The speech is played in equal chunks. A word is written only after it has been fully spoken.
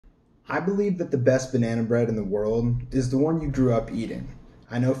I believe that the best banana bread in the world is the one you grew up eating.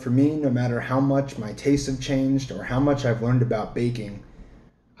 I know for me, no matter how much my tastes have changed or how much I've learned about baking,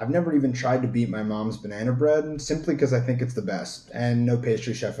 I've never even tried to beat my mom's banana bread simply because I think it's the best, and no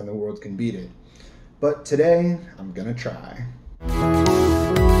pastry chef in the world can beat it. But today, I'm gonna try.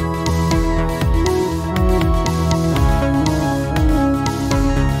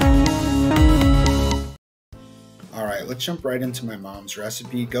 Alright, let's jump right into my mom's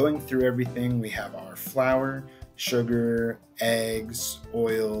recipe. Going through everything, we have our flour, sugar, eggs,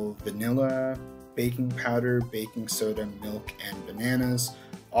 oil, vanilla, baking powder, baking soda, milk, and bananas.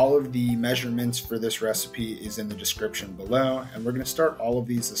 All of the measurements for this recipe is in the description below, and we're going to start all of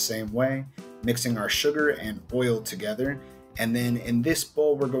these the same way, mixing our sugar and oil together. And then in this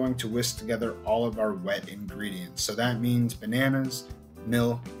bowl, we're going to whisk together all of our wet ingredients. So that means bananas,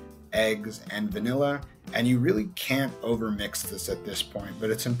 milk, eggs, and vanilla. And you really can't overmix this at this point, but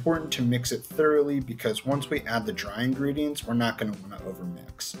it's important to mix it thoroughly because once we add the dry ingredients, we're not going to want to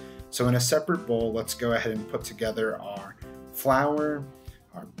overmix. So in a separate bowl, let's go ahead and put together our flour,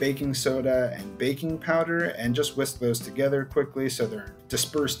 our baking soda, and baking powder, and just whisk those together quickly so they're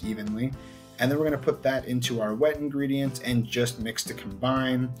dispersed evenly. And then we're going to put that into our wet ingredients and just mix to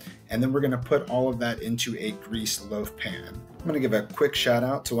combine. And then we're going to put all of that into a greased loaf pan. I'm going to give a quick shout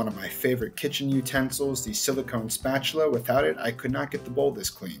out to one of my favorite kitchen utensils, the silicone spatula. Without it, I could not get the bowl this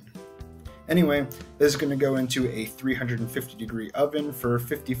clean. Anyway, this is going to go into a 350-degree oven for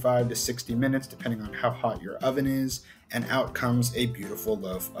 55 to 60 minutes, depending on how hot your oven is, and out comes a beautiful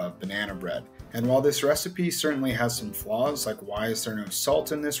loaf of banana bread. And while this recipe certainly has some flaws, like why is there no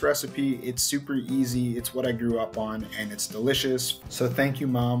salt in this recipe, it's super easy, it's what I grew up on, and it's delicious. So thank you,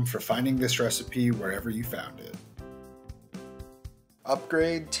 Mom, for finding this recipe wherever you found it.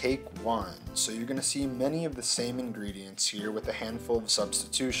 Upgrade take 1. So you're going to see many of the same ingredients here with a handful of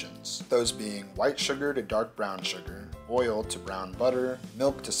substitutions. Those being white sugar to dark brown sugar, oil to brown butter,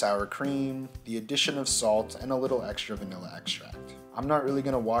 milk to sour cream, the addition of salt, and a little extra vanilla extract. I'm not really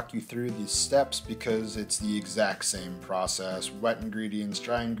going to walk you through these steps because it's the exact same process. Wet ingredients,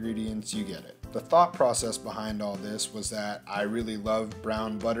 dry ingredients, you get it. The thought process behind all this was that I really love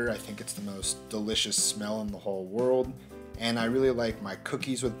brown butter. I think it's the most delicious smell in the whole world. And I really like my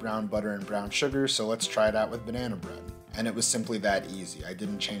cookies with brown butter and brown sugar, so let's try it out with banana bread. And it was simply that easy. I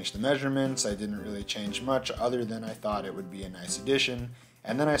didn't change the measurements, I didn't really change much other than I thought it would be a nice addition.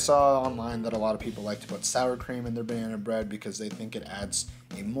 And then I saw online that a lot of people like to put sour cream in their banana bread because they think it adds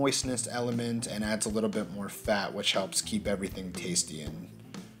a moistness element and adds a little bit more fat, which helps keep everything tasty and,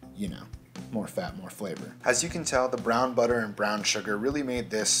 you know, more fat, more flavor. As you can tell, the brown butter and brown sugar really made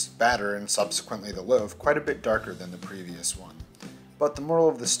this batter and subsequently the loaf quite a bit darker than the previous one. But the moral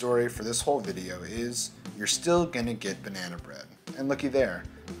of the story for this whole video is you're still gonna get banana bread. And looky there,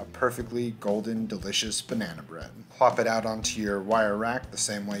 a perfectly golden, delicious banana bread. Plop it out onto your wire rack the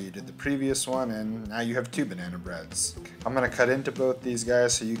same way you did the previous one, and now you have 2 banana breads. I'm gonna cut into both these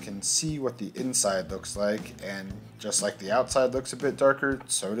guys so you can see what the inside looks like, and just like the outside looks a bit darker,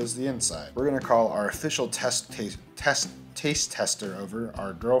 so does the inside. We're gonna call our official taste tester over,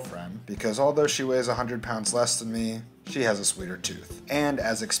 our girlfriend, because although she weighs 100 pounds less than me, she has a sweeter tooth. And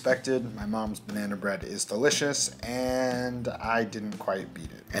as expected, my mom's banana bread is delicious, and I didn't quite beat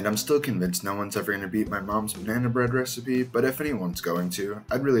it. And I'm still convinced no one's ever gonna beat my mom's banana bread recipe, but if anyone's going to,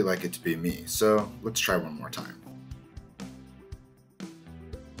 I'd really like it to be me, so let's try one more time.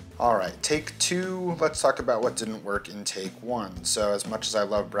 Alright, take 2, let's talk about what didn't work in take 1. So as much as I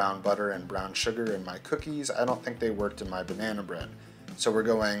love brown butter and brown sugar in my cookies, I don't think they worked in my banana bread. So we're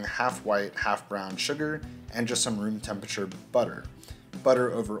going half white, half brown sugar, and just some room temperature butter.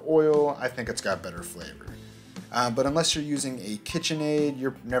 Butter over oil, I think it's got better flavor. But unless you're using a KitchenAid,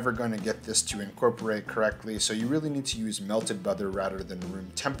 you're never going to get this to incorporate correctly, so you really need to use melted butter rather than room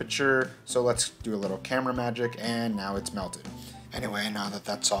temperature. So let's do a little camera magic, and now it's melted. Anyway, now that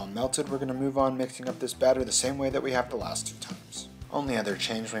that's all melted, we're going to move on mixing up this batter the same way that we have the last 2 times. Only other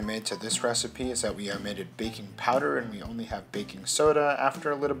change we made to this recipe is that we omitted baking powder and we only have baking soda.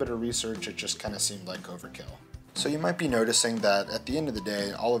 After a little bit of research, it just kind of seemed like overkill. So you might be noticing that at the end of the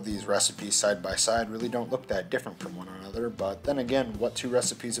day, all of these recipes side by side really don't look that different from one another, but then again, what 2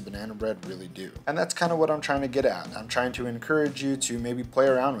 recipes of banana bread really do? And that's kind of what I'm trying to get at. I'm trying to encourage you to maybe play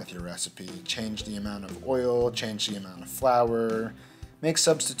around with your recipe, change the amount of oil, change the amount of flour, make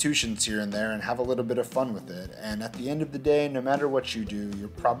substitutions here and there and have a little bit of fun with it. And at the end of the day, no matter what you do, you're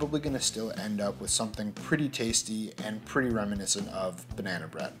probably going to still end up with something pretty tasty and pretty reminiscent of banana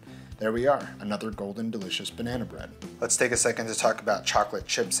bread. There we are, another golden delicious banana bread. Let's take a second to talk about chocolate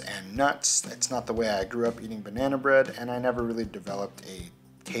chips and nuts. It's not the way I grew up eating banana bread, and I never really developed a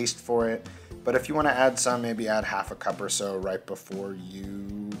taste for it. But if you want to add some, maybe add half a cup or so right before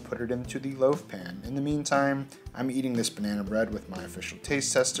you put it into the loaf pan. In the meantime, I'm eating this banana bread with my official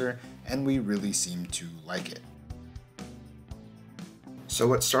taste tester, and we really seem to like it. So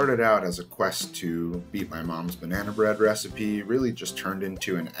what started out as a quest to beat my mom's banana bread recipe really just turned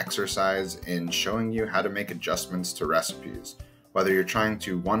into an exercise in showing you how to make adjustments to recipes. Whether you're trying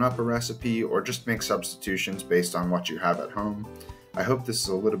to one-up a recipe or just make substitutions based on what you have at home, I hope this is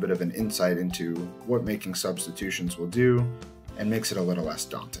a little bit of an insight into what making substitutions will do and makes it a little less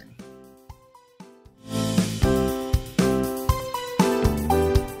daunting.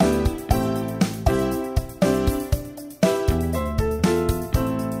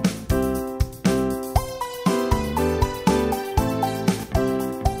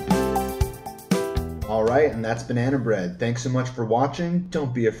 Alright, and that's banana bread. Thanks so much for watching.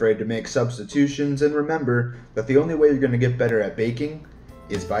 Don't be afraid to make substitutions, and remember that the only way you're going to get better at baking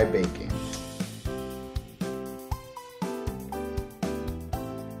is by baking.